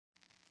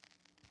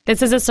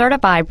This is a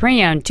certified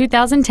pre-owned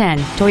 2010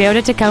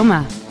 Toyota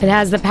Tacoma. It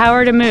has the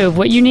power to move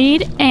what you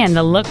need and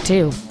the look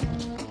too.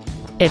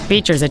 It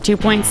features a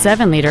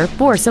 2.7-liter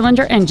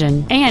four-cylinder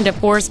engine and a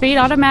 4-speed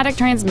automatic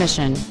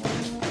transmission.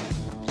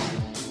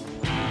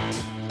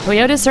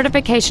 Toyota's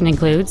certification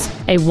includes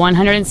a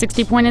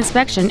 160-point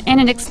inspection and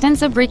an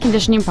extensive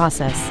reconditioning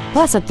process,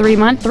 plus a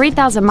 3-month,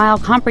 3,000-mile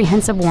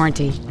comprehensive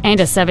warranty and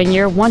a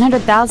 7-year,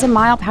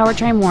 100,000-mile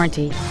powertrain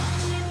warranty.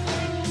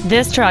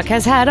 This truck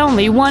has had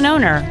only one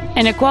owner,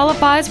 and it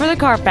qualifies for the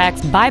Carfax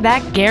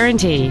buyback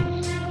guarantee.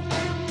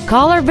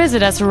 Call or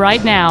visit us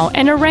right now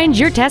and arrange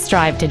your test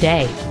drive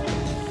today.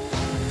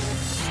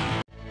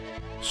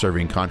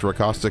 Serving Contra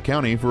Costa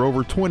County for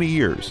over 20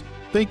 years.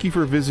 Thank you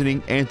for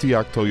visiting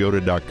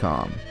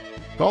AntiochToyota.com.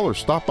 Call or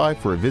stop by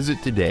for a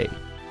visit today.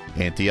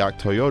 Antioch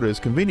Toyota is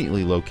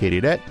conveniently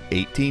located at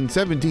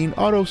 1817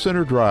 Auto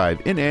Center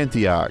Drive in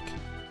Antioch.